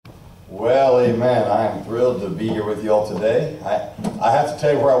Well, amen. I am thrilled to be here with you all today. I have to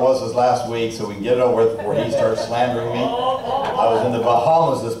tell you where I was this last week so we can get it over with before he starts slandering me. I was in the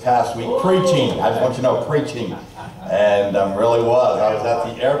Bahamas this past week preaching. I just want you to know, preaching. And really was. I was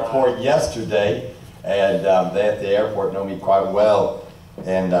at the airport yesterday, and they at the airport know me quite well.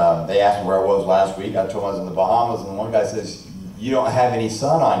 And they asked me where I was last week. I told them I was in the Bahamas, and one guy says, "You don't have any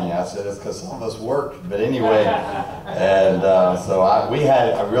sun on you." I said, "It's because some of us worked." But anyway, and so I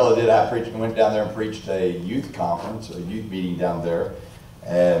really did. I preached, went down there and preached a youth conference, a youth meeting down there.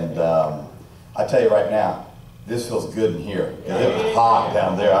 And I tell you right now, this feels good in here. It was hot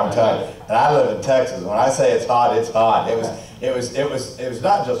down there, I'm telling you. And I live in Texas. When I say it's hot, it's hot. It was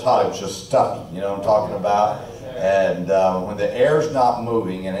not just hot, it was just stuffy, you know what I'm talking about? And when the air's not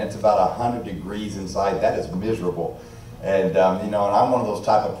moving and it's about 100 degrees inside, that is miserable. And you know, and I'm one of those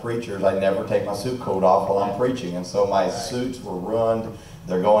type of preachers, I never take my suit coat off while I'm preaching. And so my suits were ruined.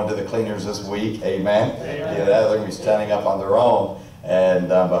 They're going to the cleaners this week, amen? Yeah, they're going to be standing up on their own. And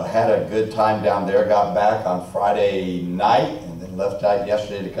but had a good time down there. Got back on Friday night and then left out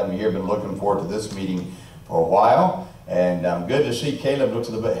yesterday to come here. Been looking forward to this meeting for a while. And good to see Caleb. Looks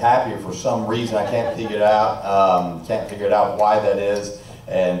a little bit happier for some reason. I can't figure it out. Can't figure it out why that is.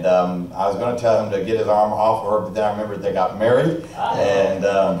 And I was going to tell him to get his arm off her, but then I remembered they got married. And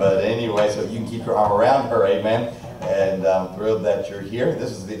but anyway, so you can keep your arm around her, amen. And I'm thrilled that you're here.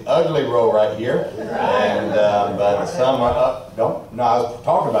 This is the ugly row right here. And but some are up. No, I was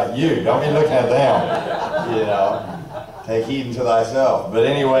talking about you. Don't be looking at them. You know, take heed unto thyself. But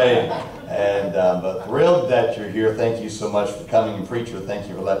anyway, and but thrilled that you're here. Thank you so much for coming, and preacher. Thank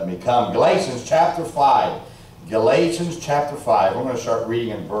you for letting me come. Galatians chapter 5. Galatians chapter 5. We're going to start reading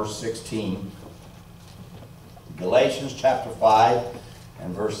in verse 16. Galatians chapter 5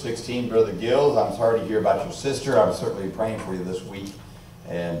 and verse 16. Brother Gills, I'm sorry to hear about your sister. I'm certainly praying for you this week.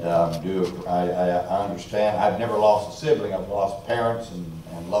 And I understand. I've never lost a sibling. I've lost parents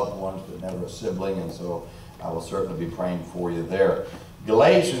and loved ones, but never a sibling. And so I will certainly be praying for you there.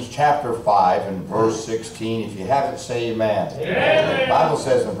 Galatians chapter 5 and verse 16. If you have it, say amen. Amen. The Bible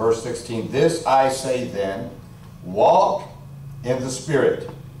says in verse 16, "This I say then, walk in the Spirit,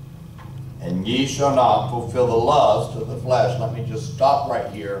 and ye shall not fulfill the lust of the flesh." Let me just stop right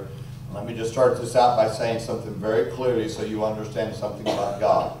here. Let me just start this out by saying something very clearly so you understand something about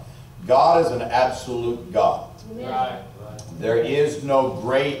God. God is an absolute God. Right. There is no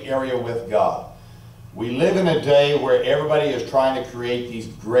gray area with God. We live in a day where everybody is trying to create these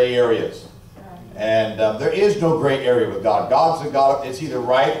gray areas. And there is no gray area with God. God's a God. It's either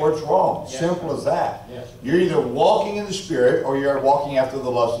right or it's wrong. Yes. Simple as that. Yes. You're either walking in the Spirit or you're walking after the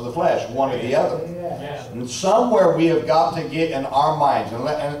lust of the flesh. One or the other. Yes. And somewhere we have got to get in our minds.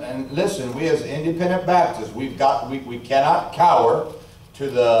 And listen, we as independent Baptists, we cannot cower to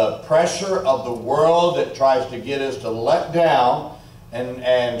the pressure of the world that tries to get us to let down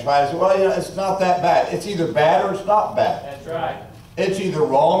and try to say, well, you know, it's not that bad. It's either bad or it's not bad. That's right. It's either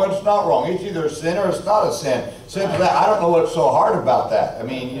wrong or it's not wrong. It's either a sin or it's not a sin. Simple as that. I don't know what's so hard about that. I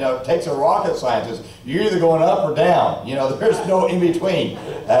mean, you know, it takes a rocket scientist. You're either going up or down. You know, there's no in between.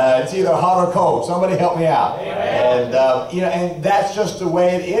 It's either hot or cold. Somebody help me out. And you know, and that's just the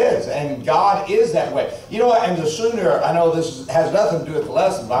way it is. And God is that way. You know what? And the sooner, I know this has nothing to do with the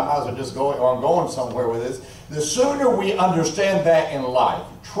lesson, but I might as well just go, or I'm going somewhere with this. The sooner we understand that in life,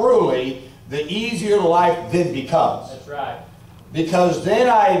 truly, the easier life then becomes. That's right. Because then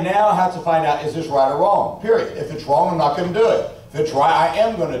I now have to find out, is this right or wrong? Period. If it's wrong, I'm not going to do it. If it's right, I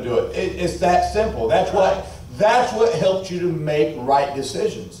am going to do it. It's that simple. That's what helps you to make right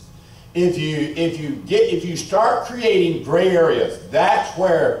decisions. If you start creating gray areas, that's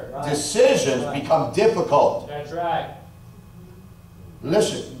where decisions become difficult. That's right.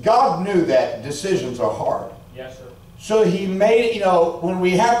 Listen, God knew that decisions are hard. Yes, sir. So He made it, you know, when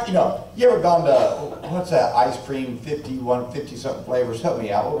we have, you know, you ever gone to, what's that, ice cream, 50-something flavors? Help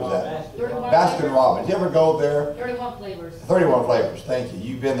me out. What was that? Baskin Robbins. You ever go there? 31 flavors. 31 flavors. Thank you.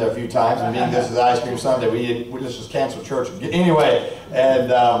 You've been there a few times. I mean, this is Ice Cream Sunday. We just canceled church. Anyway, and,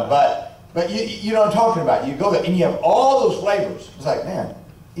 but you know what I'm talking about. You go there and you have all those flavors. It's like, man,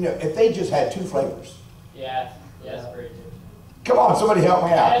 you know, if they just had 2 flavors. Yeah, yes, very true. Come on, somebody help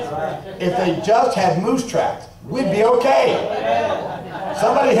me out. If they just had Moose Tracks, we'd be okay.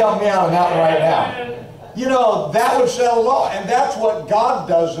 Somebody help me out on that one right now. You know, that would settle all. And that's what God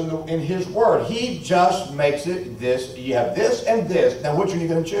does in His Word. He just makes it this. You have this and this. Now, which one are you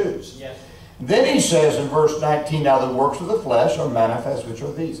going to choose? Yes. Then He says in verse 19, "Now the works of the flesh are manifest, which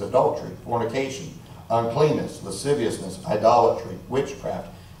are these: adultery, fornication, uncleanness, lasciviousness, idolatry, witchcraft,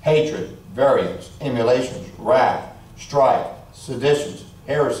 hatred, variance, emulations, wrath, strife, seditions,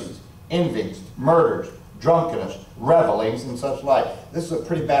 heresies, envyings, murders, drunkenness, revelings, and such like. This is a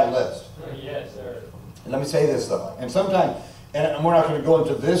pretty bad list. Yes, sir. And let me say this though, and sometimes, and we're not going to go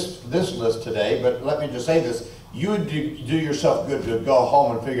into this list today, but let me just say this. You would do yourself good to go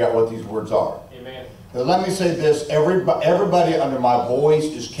home and figure out what these words are. Amen. But let me say this, everybody under my voice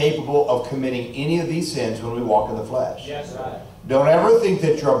is capable of committing any of these sins when we walk in the flesh. Yes, sir. Don't ever think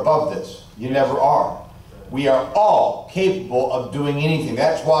that you're above this. You never are. We are all capable of doing anything.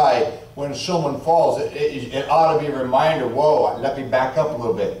 That's why when someone falls, it ought to be a reminder, whoa, let me back up a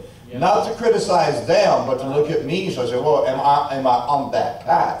little bit. Yes. Not to criticize them, but to look at me. So I say, well, am I on that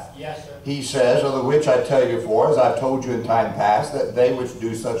path? Yes, sir. He says, of the which I tell you for, as I've told you in time past, that they which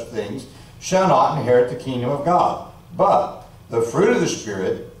do such things shall not inherit the kingdom of God. But the fruit of the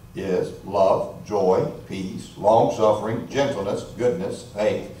Spirit is love, joy, peace, long-suffering, gentleness, goodness,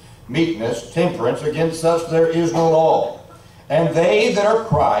 faith, meekness, temperance. Against such there is no law. And they that are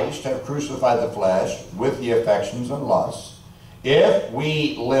Christ have crucified the flesh with the affections and lusts. If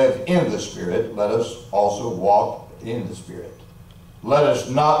we live in the Spirit, let us also walk in the Spirit. Let us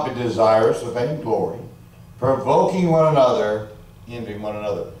not be desirous of vainglory, provoking one another, envying one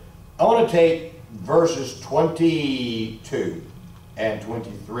another. I want to take verses 22 and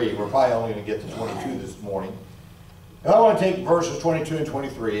 23. We're probably only going to get to 22 this morning. I want to take verses 22 and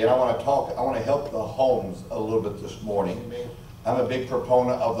 23, and I want to help the homes a little bit this morning. I'm a big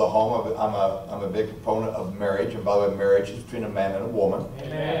proponent of the home. I'm a big proponent of marriage, and by the way, marriage is between a man and a woman.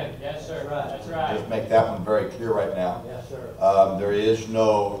 Amen. Yes, sir. That's right. Just make that one very clear right now. Yes, sir.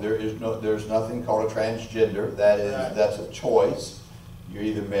 There's nothing called a transgender. That's a choice. You're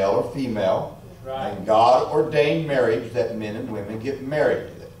either male or female. Right. And God ordained marriage that men and women get married.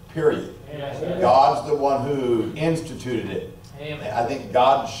 Period. Yes, God's the one who instituted it. Amen. I think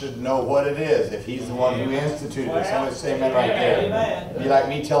God should know what it is if He's the one who instituted it. Somebody say amen right there. Amen. It'd be like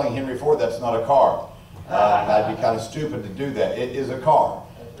me telling Henry Ford that's not a car. I'd be kind of stupid to do that. It is a car.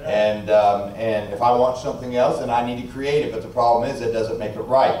 And if I want something else, then I need to create it. But the problem is it doesn't make it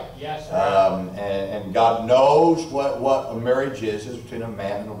right. Yes, sir. And God knows what a marriage is between a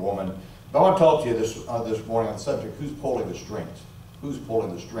man and a woman. But I want to talk to you this morning on the subject, who's pulling the strings? Who's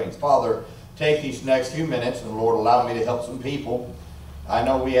pulling the strings? Father, take these next few minutes, and Lord, allow me to help some people. I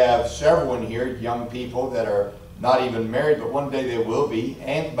know we have several in here, young people that are not even married, but one day they will be.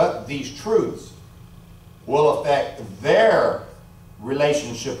 But these truths will affect their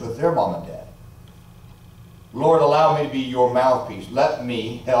relationship with their mom and dad. Lord, allow me to be your mouthpiece. Let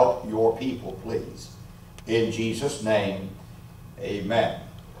me help your people, please. In Jesus' name, amen.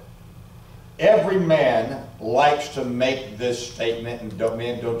 Every man likes to make this statement, and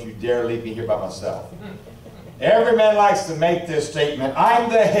don't you dare leave me here by myself. Every man likes to make this statement,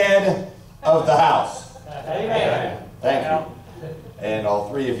 I'm the head of the house. Amen. Thank you. And all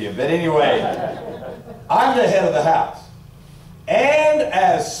three of you. But anyway, I'm the head of the house. And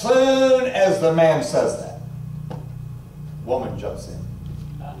as soon as the man says that, woman jumps in.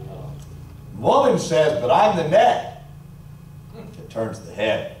 Woman says, but I'm the neck. It turns the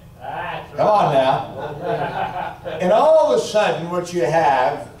head. Come on now. And all of a sudden what you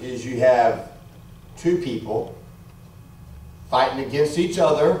have is you have two people fighting against each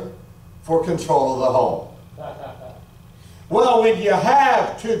other for control of the home. Well, when you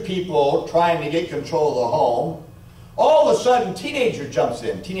have two people trying to get control of the home, all of a sudden teenager jumps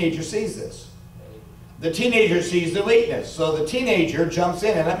in. Teenager sees this. The teenager sees the weakness. So the teenager jumps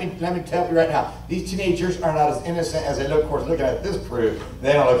in, and let me tell you right now, these teenagers are not as innocent as they look. Of course, looking at this crew,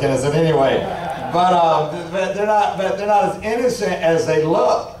 they don't look innocent anyway. But they're not as innocent as they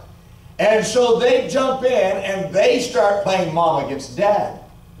look. And so they jump in and they start playing mom against dad.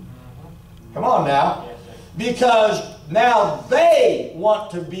 Come on now. Because now they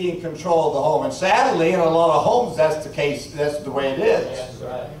want to be in control of the home. And sadly, in a lot of homes, that's the case. That's the way it is. Yes,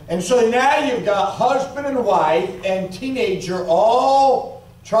 right. And so now you've got husband and wife and teenager all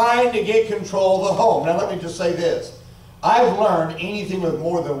trying to get control of the home. Now let me just say this. I've learned anything with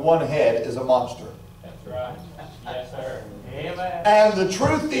more than one head is a monster. That's right. Yes, sir. Amen. And the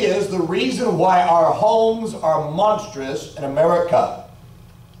truth is, the reason why our homes are monstrous in America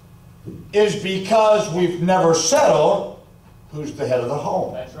is because we've never settled who's the head of the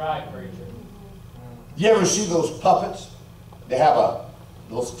home. That's right, preacher. You ever see those puppets? They have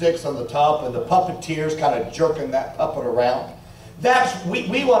little sticks on the top, and the puppeteers kind of jerking that puppet around.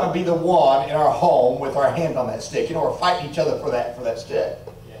 We want to be the one in our home with our hand on that stick. You know, we're fighting each other for that stick.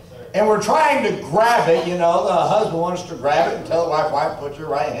 Yes, sir. And we're trying to grab it. You know, the husband wants to grab it and tell the wife, put your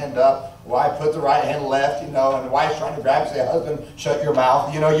right hand up. Wife, put the right hand left, you know, and the wife's trying to grab and say, husband, shut your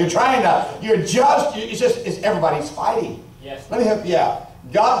mouth. You know, everybody's fighting. Yes. Let me help you out.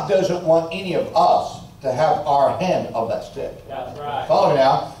 God doesn't want any of us to have our hand on that stick. That's right. Follow me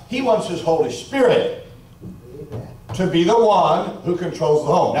now. He wants His Holy Spirit to be the one who controls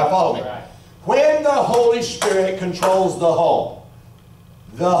the home. Now follow me. Right. When the Holy Spirit controls the home,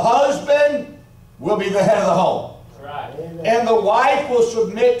 the husband will be the head of the home. That's right. And the wife will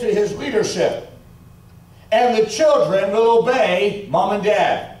submit to his leadership. And the children will obey mom and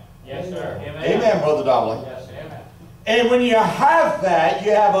dad. Yes, sir. Amen. Amen, Brother Domley. Yes, amen. And when you have that,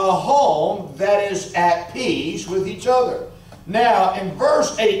 you have a home that is at peace with each other. Now, in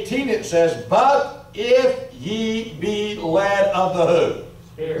verse 18 it says, but if ye be led of the who?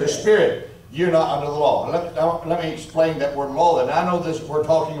 Spirit. The Spirit. You're not under the law. Let me explain that word law. And I know this, we're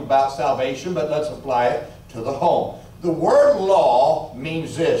talking about salvation, but let's apply it to the home. The word law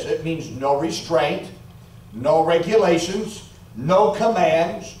means this. It means no restraint, no regulations, no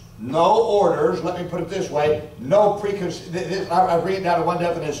commands, no orders. Let me put it this way. No preconceived, I bring it down to one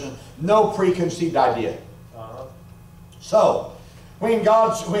definition. No preconceived idea. So, when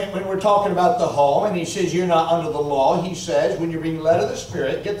we're talking about the home, and He says you're not under the law, He says when you're being led of the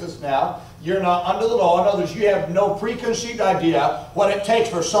Spirit, get this now, you're not under the law. In other words, you have no preconceived idea what it takes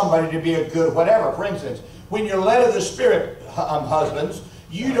for somebody to be a good whatever. For instance, when you're led of the Spirit, husbands,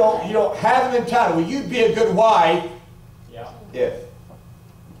 you don't have an entitlement. Well, you'd be a good wife if.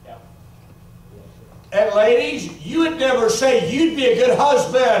 Yeah. And ladies, you would never say you'd be a good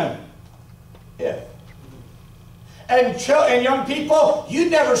husband if. And young people,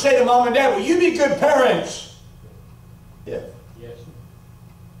 you'd never say to mom and dad, well, you'd be good parents if. Yes.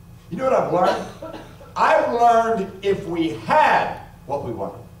 You know what I've learned? I've learned if we had what we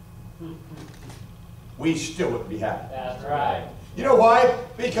wanted, we still wouldn't be happy. That's right. You know why?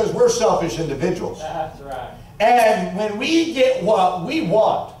 Because we're selfish individuals. That's right. And when we get what we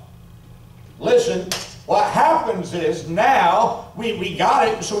want, listen, what happens is now we got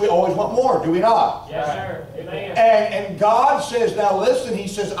it, so we always want more, do we not? Yes, sir. Amen. And God says, now listen, He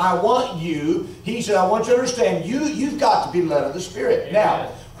says, I want you, He said, I want you to understand, you've got to be led of the Spirit. Amen. Now,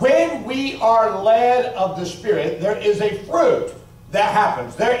 when we are led of the Spirit, there is a fruit that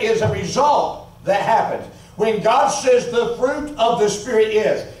happens. There is a result that happens. When God says the fruit of the Spirit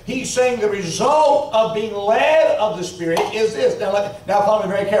is, He's saying the result of being led of the Spirit is this. Now follow me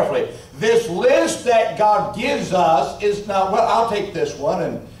very carefully. This list that God gives us is not, well, I'll take this one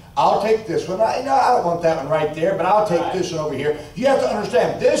and I'll take this one. I don't want that one right there, but I'll take this one over here. You have to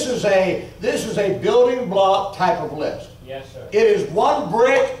understand, this is a building block type of list. Yes, sir. It is one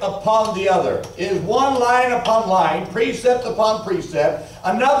brick upon the other. It is one line upon line, precept upon precept.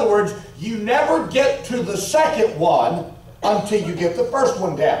 In other words, you never get to the second one until you get the first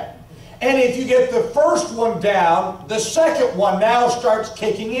one down. And if you get the first one down, the second one now starts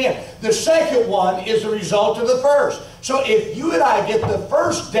kicking in. The second one is a result of the first. So if you and I get the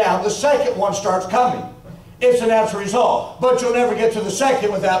first down, the second one starts coming. It's a natural result. But you'll never get to the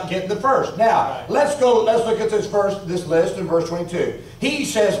second without getting the first. Now, let's look at this list in verse 22. He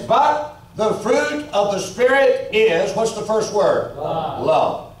says, but the fruit of the Spirit is, what's the first word? Love.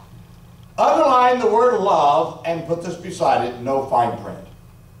 Love. Underline the word love and put this beside it, no fine print.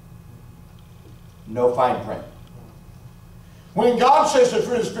 No fine print. When God says the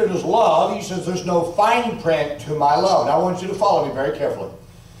fruit of the Spirit is love, He says there's no fine print to my love. Now I want you to follow me very carefully.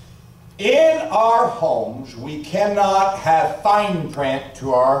 In our homes, we cannot have fine print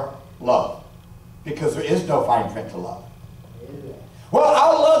to our love, because there is no fine print to love. Well,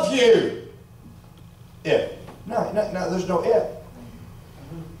 I'll love you if. No, there's no if.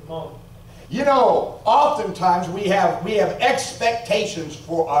 Come on. You know, oftentimes we have expectations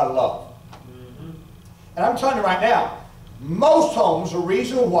for our love. And I'm telling you right now, most homes, the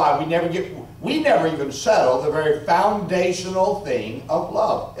reason why we never even settle the very foundational thing of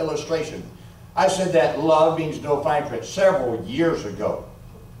love. Illustration. I said that love means no fine print several years ago.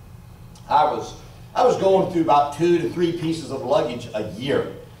 I was going through about 2 to 3 pieces of luggage a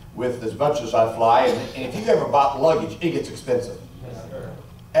year with as much as I fly. And if you've ever bought luggage, it gets expensive. Yes, sir.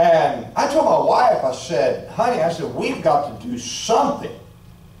 And I told my wife, I said, honey, we've got to do something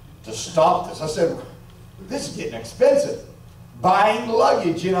to stop this. I said, this is getting expensive. Buying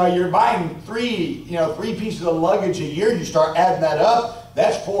luggage, you're buying 3 pieces of luggage a year. You start adding that up,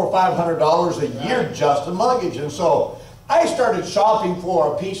 that's $400 or $500 a year just in luggage. And so I started shopping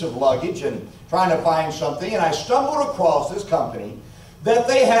for a piece of luggage and trying to find something, and I stumbled across this company that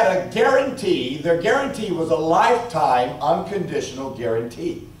they had a guarantee. Their guarantee was a lifetime unconditional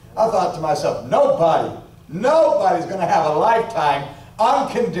guarantee. I thought to myself, nobody's going to have a lifetime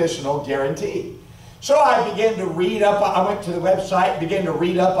unconditional guarantee. So I began to read up, I went to the website, began to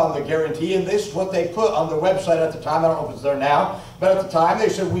read up on the guarantee, and this is what they put on the website at the time. I don't know if it's there now, but at the time they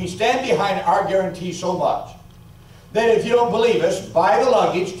said, we stand behind our guarantee so much that if you don't believe us, buy the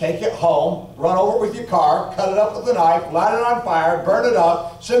luggage, take it home, run over it with your car, cut it up with a knife, light it on fire, burn it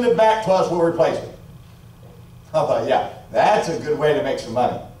up, send it back to us, we'll replace it. I thought, yeah, that's a good way to make some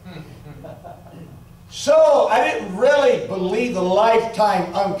money. So I didn't really believe the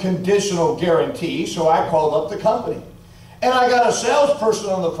lifetime unconditional guarantee, so I called up the company. And I got a salesperson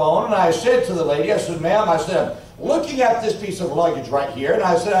on the phone, and I said to the lady, I said, ma'am, I said, looking at this piece of luggage right here, and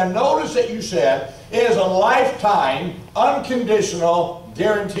I said, I noticed that you said it is a lifetime unconditional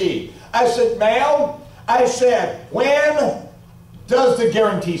guarantee. I said, ma'am, I said, when does the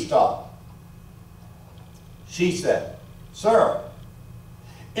guarantee stop? She said, sir,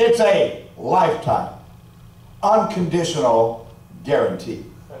 it's a lifetime unconditional guarantee.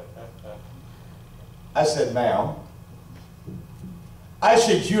 I said, ma'am, I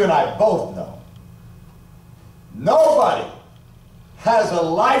said, you and I both know nobody has a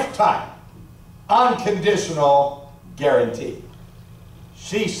lifetime unconditional guarantee.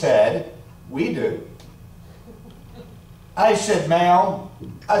 She said, we do. I said, ma'am,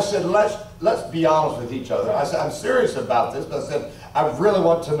 I said, let's be honest with each other. I said, I'm serious about this, but I said, I really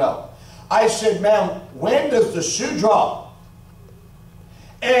want to know. I said, ma'am, when does the shoe drop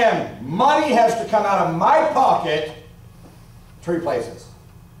and money has to come out of my pocket to replace it?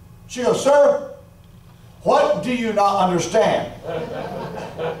 She goes, sir, what do you not understand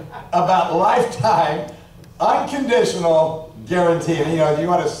about lifetime unconditional guarantee? And, you know, you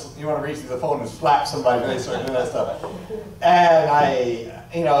want to reach to the phone and slap somebody when they start doing that stuff.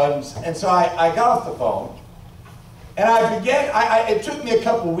 And so I got off the phone. And I began, it took me a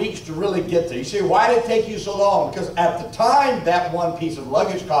couple of weeks to really get there. You say, why did it take you so long? Because at the time, that one piece of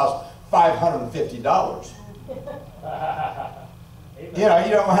luggage cost $550. You know,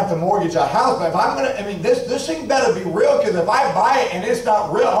 you don't have to mortgage a house, but if I'm going to, I mean, this thing better be real, because if I buy it and it's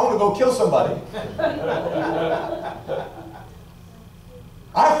not real, I want to go kill somebody.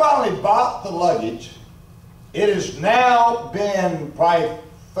 I finally bought the luggage. It has now been probably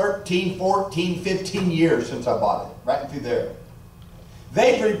 13, 14, 15 years since I bought it, right through there.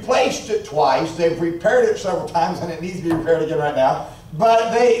 They've replaced it twice. They've repaired it several times, and it needs to be repaired again right now.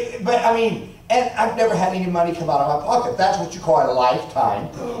 But I mean, and I've never had any money come out of my pocket. That's what you call a lifetime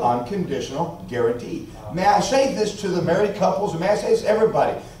unconditional guarantee. May I say this to the married couples, and may I say this to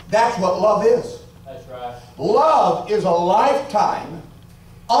everybody? That's what love is. That's right. Love is a lifetime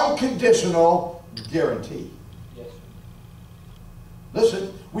unconditional guarantee. Yes.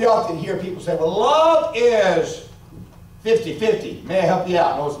 Listen, we often hear people say, well, love is 50-50. May I help you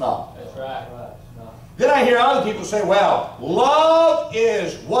out? No, it's not. That's right. It's not. Then I hear other people say, well, love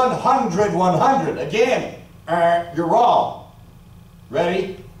is 100-100. Again, you're wrong.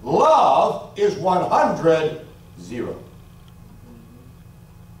 Ready? Love is 100-0.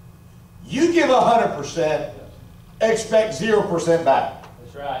 You give 100%, expect 0% back.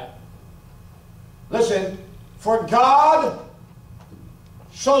 That's right. Listen, for God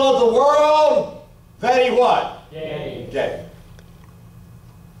so loved the world that he what? Yay. Gave.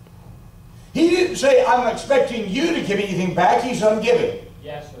 He didn't say, I'm expecting you to give anything back. He said, I'm giving.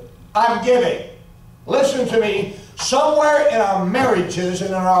 Yes, sir. I'm giving. Listen to me. Somewhere in our marriages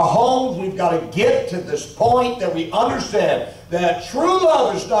and in our homes, we've got to get to this point that we understand that true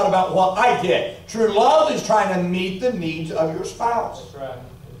love is not about what I get. True love is trying to meet the needs of your spouse. That's right.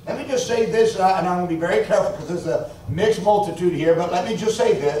 Let me just say this, and I'm going to be very careful because there's a mixed multitude here, but let me just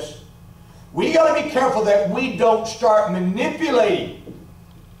say this. We got to be careful that we don't start manipulating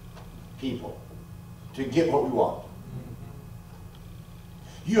people to get what we want.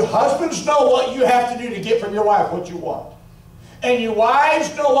 You husbands know what you have to do to get from your wife what you want. And you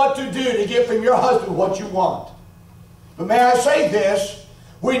wives know what to do to get from your husband what you want. But may I say this,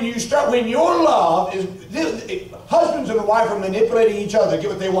 when your love is, husbands and wife are manipulating each other to get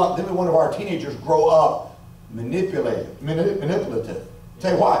what they want, then one of our teenagers grow up manipulative.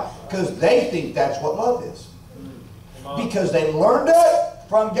 Tell you why? Because they think that's what love is. Because they learned it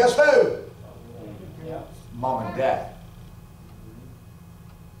from guess who? Yeah. Mom and Dad.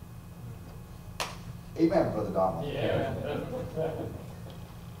 Amen, Brother Donald. Yeah.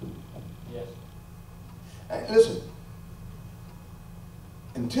 Yes. Hey, listen,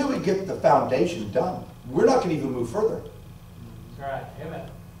 until we get the foundation done, we're not going to even move further. That's right. Amen.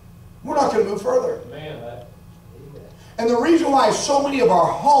 We're not going to move further. Amen. And the reason why so many of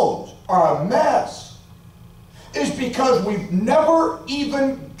our homes are a mess is because we've never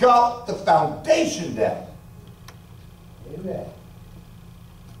even got the foundation down. Amen.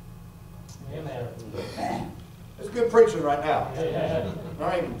 Amen. Man, it's good preaching right now. Yeah. I'm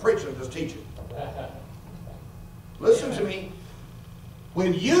not even preaching, I'm just teaching. Listen to me.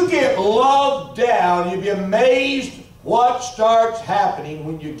 When you get loved down, you'll be amazed what starts happening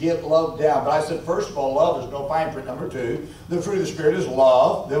when you get loved down. But I said, first of all, love is no fine print. Number two, the fruit of the Spirit is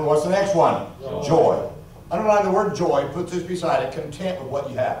love. Then what's the next one? Joy. Underline the word joy. Put this beside it. Content with what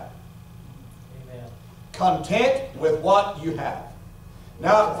you have. Amen. Content with what you have.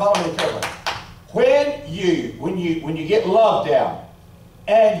 Now, follow me carefully. When you get loved down,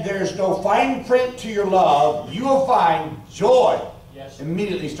 and there's no fine print to your love, you will find joy. Yes.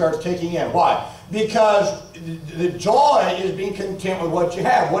 Immediately starts kicking in. Why? Because the joy is being content with what you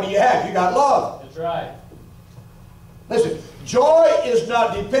have. What do you have? You got love. That's right. Listen, joy is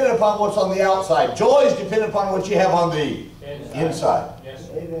not dependent upon what's on the outside. Joy is dependent upon what you have on the inside. Yes.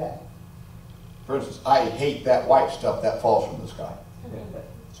 Amen. For instance, I hate that white stuff that falls from the sky.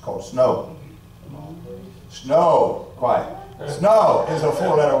 It's called snow. Snow. Quiet. Snow is a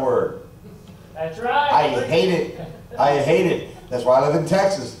four-letter word. That's right. I hate it. I hate it. That's why I live in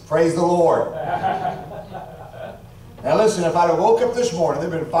Texas. Praise the Lord. Now listen, if I'd have woke up this morning,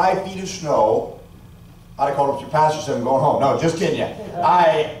 there'd been 5 feet of snow, I'd have called up your pastor and said, I'm going home. No, just kidding you.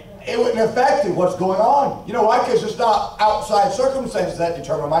 It wouldn't have affected what's going on. You know why? Because it's not outside circumstances that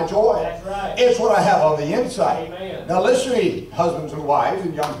determine my joy. That's right. It's what I have on the inside. Amen. Now listen to me, husbands and wives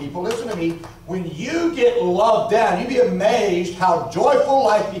and young people, listen to me. When you get loved down, you'd be amazed how joyful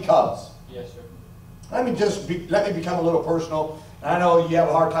life becomes. Yes, sir. Let me become a little personal. I know you have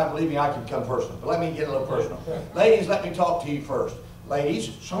a hard time believing I can become personal, but let me get a little personal. Ladies, let me talk to you first.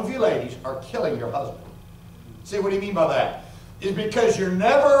 Ladies, some of you ladies are killing your husband. See, what do you mean by that? It's because you're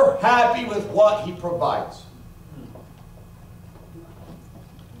never happy with what he provides.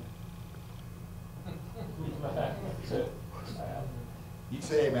 You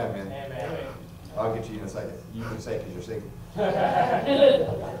say amen, man. Amen. I'll get to you in a second. You can say it because you're single.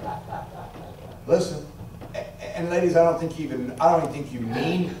 Listen, and ladies, I don't even think you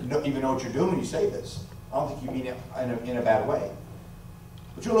even know what you're doing when you say this. I don't think you mean it in a bad way.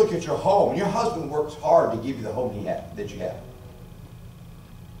 But you look at your home. Your husband works hard to give you the home that you have.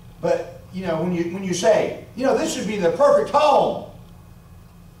 But you know, when you say, you know, this should be the perfect home.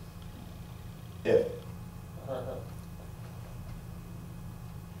 If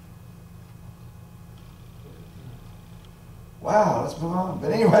wow, let's move on.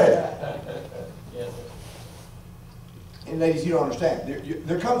 But anyway. Yes, sir. And ladies, you don't understand.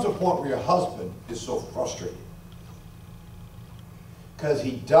 There comes a point where your husband is so frustrated because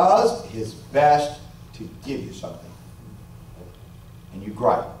he does his best to give you something. And you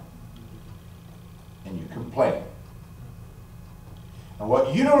gripe. And you complain. And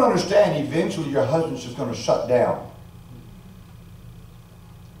what you don't understand, eventually your husband's just going to shut down.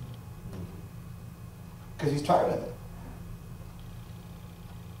 Because he's tired of it.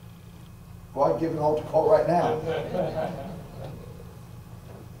 Well, I'd give an altar call right now.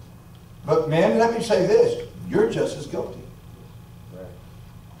 But men, let me say this. You're just as guilty.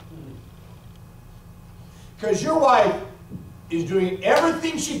 Because your wife is doing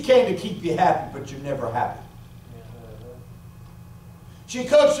everything she can to keep you happy, but you're never happy. She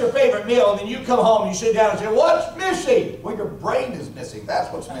cooks your favorite meal, and then you come home and you sit down and say, what's missing? Well, your brain is missing. That's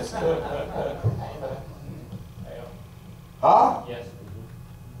what's missing. Huh? Yes.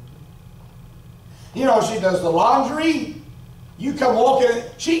 You know, she does the laundry. You come walking,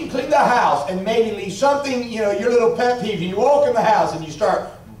 she can clean the house and maybe leave something, you know, your little pet peeve. And you walk in the house and you start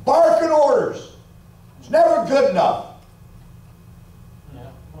barking orders. It's never good enough.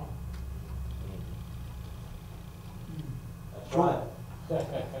 Yeah. That's right.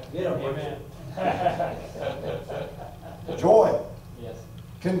 Get him, Amen. Joy. Yes.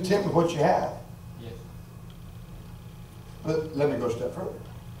 Content with what you have. Yes. But let me go a step further.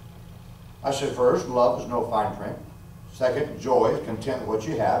 I said first, love is no fine print. Second, joy is content with what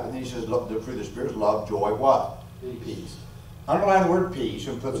you have. And then he says, look, the fruit of the Spirit is love, joy, what? Peace. Underline the word peace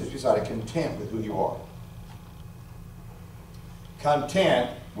and put this beside it, content with who you are.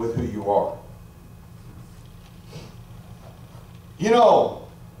 Content with who you are. You know,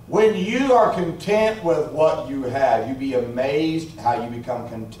 when you are content with what you have, you'd be amazed how you become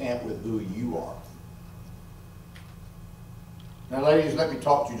content with who you are. Now, ladies, let me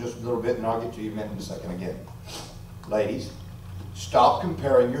talk to you just a little bit, and I'll get to you in a second again. Ladies, stop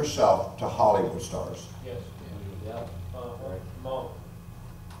comparing yourself to Hollywood stars. Yes. Yeah. Come on.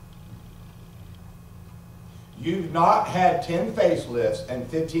 You've not had 10 facelifts and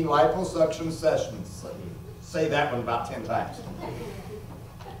 15 liposuction sessions. Say that one about 10 times.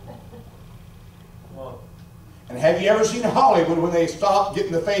 Come on. And have you ever seen Hollywood when they stop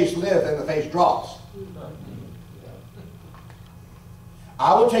getting the face lift and the face drops?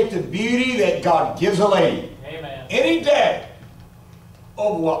 I will take the beauty that God gives a lady Amen. any day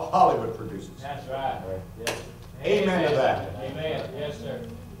over what Hollywood produces. That's right. Yes. Amen to that. Amen. Yes, sir.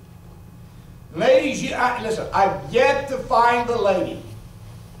 Ladies, listen, I've yet to find the lady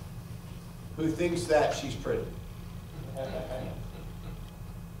who thinks that she's pretty.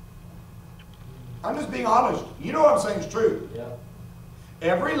 I'm just being honest. You know what I'm saying is true. Yeah.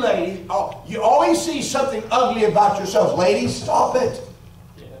 Every lady, oh, you always see something ugly about yourselves. Ladies, stop it.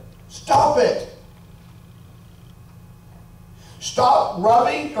 Yeah. Stop it. Stop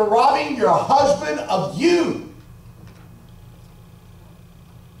robbing your husband of you.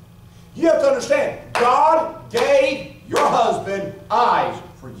 You have to understand, God gave your husband eyes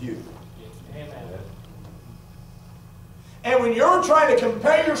for you. Amen. And when you're trying to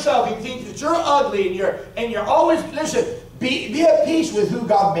compare yourself, you think that you're ugly and you're always, listen, be at peace with who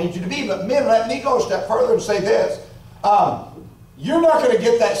God made you to be. But men, let me go a step further and say this. You're not going to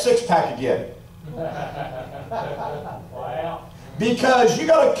get that six-pack again. Wow. Because you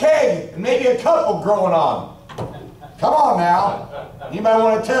got a keg and maybe a couple growing on. Come on now. You might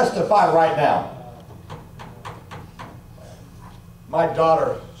want to testify right now. My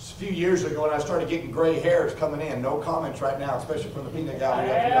daughter, a few years ago, when I started getting gray hairs coming in, no comments right now, especially from the peanut gallery.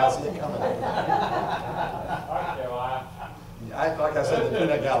 If you guys see it coming in. Like I said, the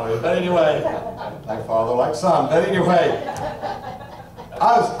peanut gallery. But anyway, like father, like son. But anyway,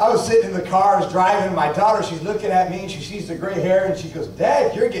 I was sitting in the car, I was driving, and my daughter, she's looking at me, and she sees the gray hair, and she goes,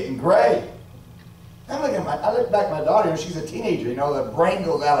 "Dad, you're getting gray." I look back at my daughter, and she's a teenager, you know, the brain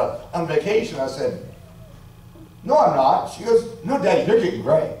goes out on vacation. I said, "No, I'm not." She goes, "No, Daddy, you're getting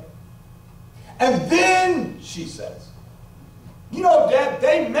gray." And then she says, "You know, Dad,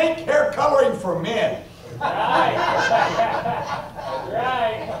 they make hair coloring for men." Right.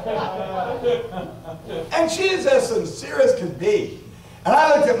 And she is as sincere as could be. And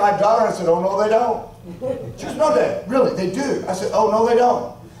I looked at my daughter and I said, "Oh, no, they don't." She goes, "No, Dad, really, they do." I said, "Oh, no, they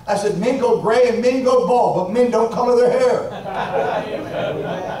don't." I said, "Men go gray and men go bald, but men don't color their hair."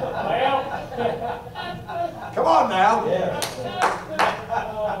 Come on now.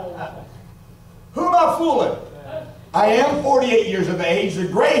 Who am I fooling? I am 48 years of age. The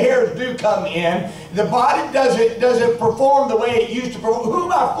gray hairs do come in. The body doesn't perform the way it used to perform. Who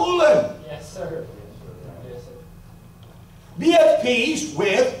am I fooling? Yes, sir. Yes, sir. Be at peace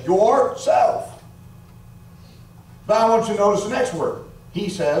with yourself. But I want you to notice the next word. He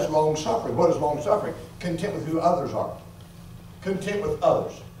says long-suffering. What is long-suffering? Content with who others are. Content with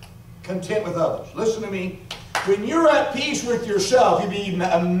others. Content with others. Listen to me. When you're at peace with yourself, you'll be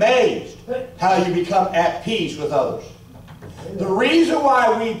amazed how you become at peace with others. The reason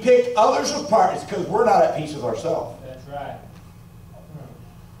why we pick others apart is because we're not at peace with ourselves. That's right.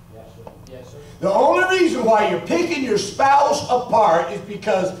 Yes, sir. Yes, sir. The only reason why you're picking your spouse apart is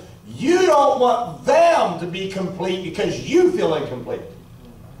because you don't want them to be complete because you feel incomplete.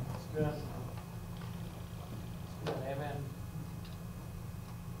 That's good. That's good. Amen.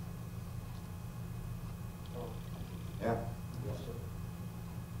 Yeah. Yes, sir.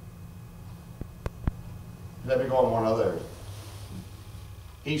 Let me go on one other.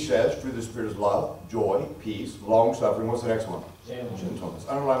 He says, through the Spirit is love, joy, peace, long-suffering. What's the next one? Gentleness.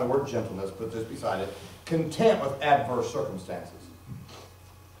 Underline the word gentleness, put this beside it. Content with adverse circumstances.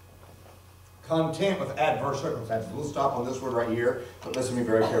 Content with adverse circumstances. We'll stop on this word right here, but listen to me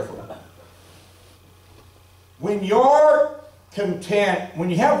very carefully. When you're content,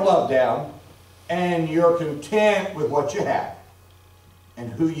 when you have love down, and you're content with what you have,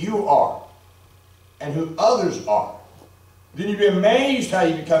 and who you are, and who others are, then you'd be amazed how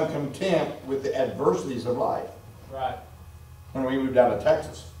you become content with the adversities of life. Right. When we moved down to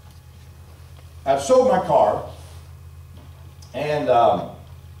Texas, I sold my car, and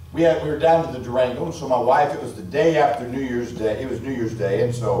we were down to the Durango, and so my wife, it was the day after New Year's Day, it was New Year's Day,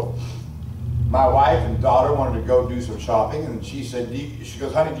 and so my wife and daughter wanted to go do some shopping, and she said, she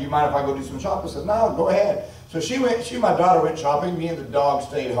goes, "Honey, do you mind if I go do some shopping?" I said, "No, go ahead." So she and my daughter went shopping, me and the dog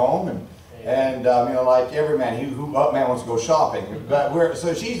stayed home, and you know, like every man, who up man wants to go shopping, but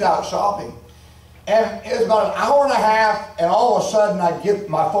so she's out shopping, and it was about an hour and a half, and all of a sudden I get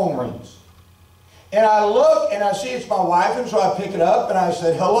my phone rings, and I look and I see it's my wife, and so I pick it up and I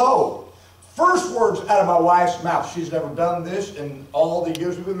said, "Hello." First words out of my wife's mouth. She's never done this in all the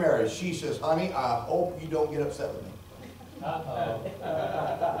years we've been married. She says, "Honey, I hope you don't get upset with me."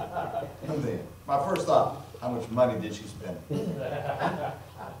 And then my first thought, how much money did she spend?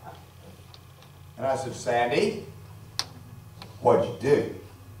 And I said, "Sandy, what'd you do?"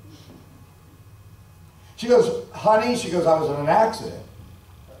 She goes, honey, she goes, I was in an accident.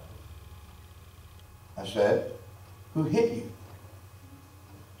 I said, who hit you?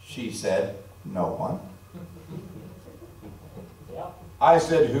 She said, no one. Yep. I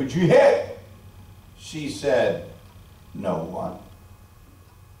said, who'd you hit? She said, no one.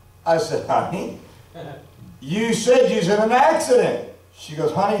 I said, honey, you said you was in an accident. She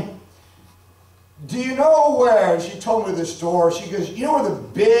goes, honey, do you know where? She told me the store. She goes, you know where the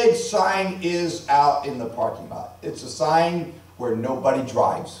big sign is out in the parking lot? It's a sign where nobody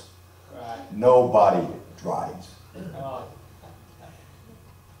drives. Right. Nobody drives. Oh,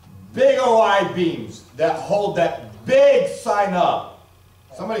 Big OI beams that hold that big sign up.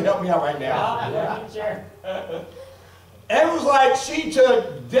 Somebody help me out right now. yeah, sure. And it was like she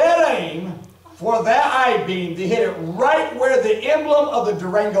took dead aim for that I-beam to hit it right where the emblem of the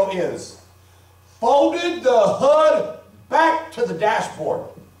Durango is. Folded the hood back to the dashboard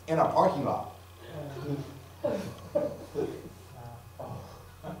in a parking lot.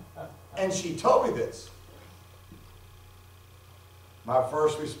 And she told me this. My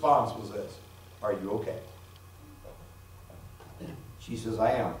first response was this: are you okay? She says,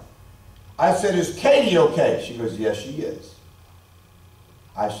 I am. I said, is Katie okay? She goes, yes, she is.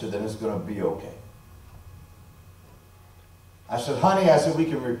 I said, then it's going to be okay. I said, honey, I said, we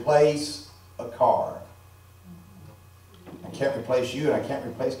can replace a car. I can't replace you, and I can't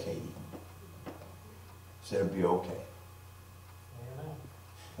replace Katie. I said, it'll be okay. Amen.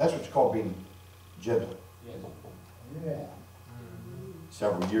 That's what you call being gentle. Yes. Yeah.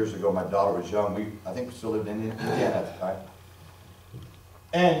 Several years ago, my daughter was young. I think we still lived in Indiana at the time.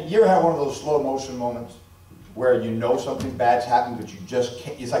 And you ever have one of those slow motion moments where you know something bad's happened, but you just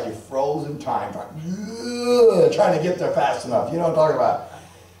can't, it's like you're frozen time, trying to get there fast enough. You know what I'm talking about?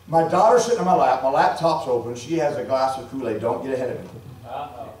 My daughter's sitting on my lap, my laptop's open, she has a glass of Kool-Aid, don't get ahead of me.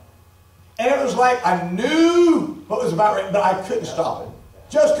 Uh-oh. And it was like I knew what was about right, but I couldn't stop it.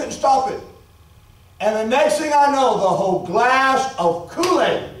 Just couldn't stop it. And the next thing I know, the whole glass of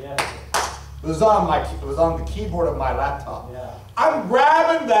Kool-Aid Yeah. was on the keyboard of my laptop. Yeah. I'm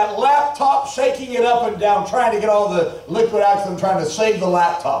grabbing that laptop, shaking it up and down, trying to get all the liquid out because I'm trying to save the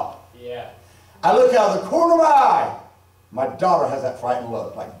laptop. Yeah. I look out of the corner of my eye. My daughter has that frightened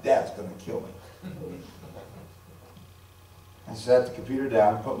look, like Dad's going to kill me. I set the computer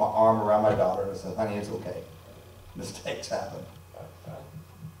down, put my arm around my daughter, and I said, honey, it's okay. Mistakes happen.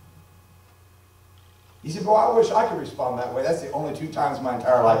 He said, boy, I wish I could respond that way. That's the only 2 times in my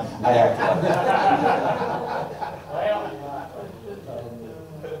entire life I acted like that. Well,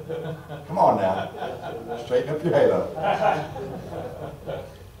 Come on now. Straighten up your halo.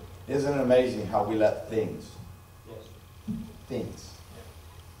 Isn't it amazing how we let things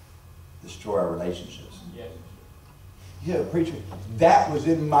destroy our relationships? yes. Yeah, preacher, that was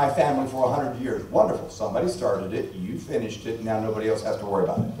in my family for 100 years. Wonderful. Somebody started it, you finished it, and now nobody else has to worry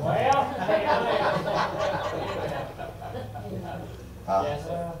about it. Well, Huh? yes,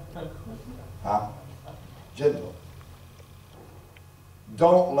 sir. Huh? Gentle.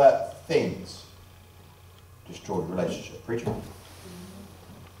 Don't let things destroy your relationship. Preacher.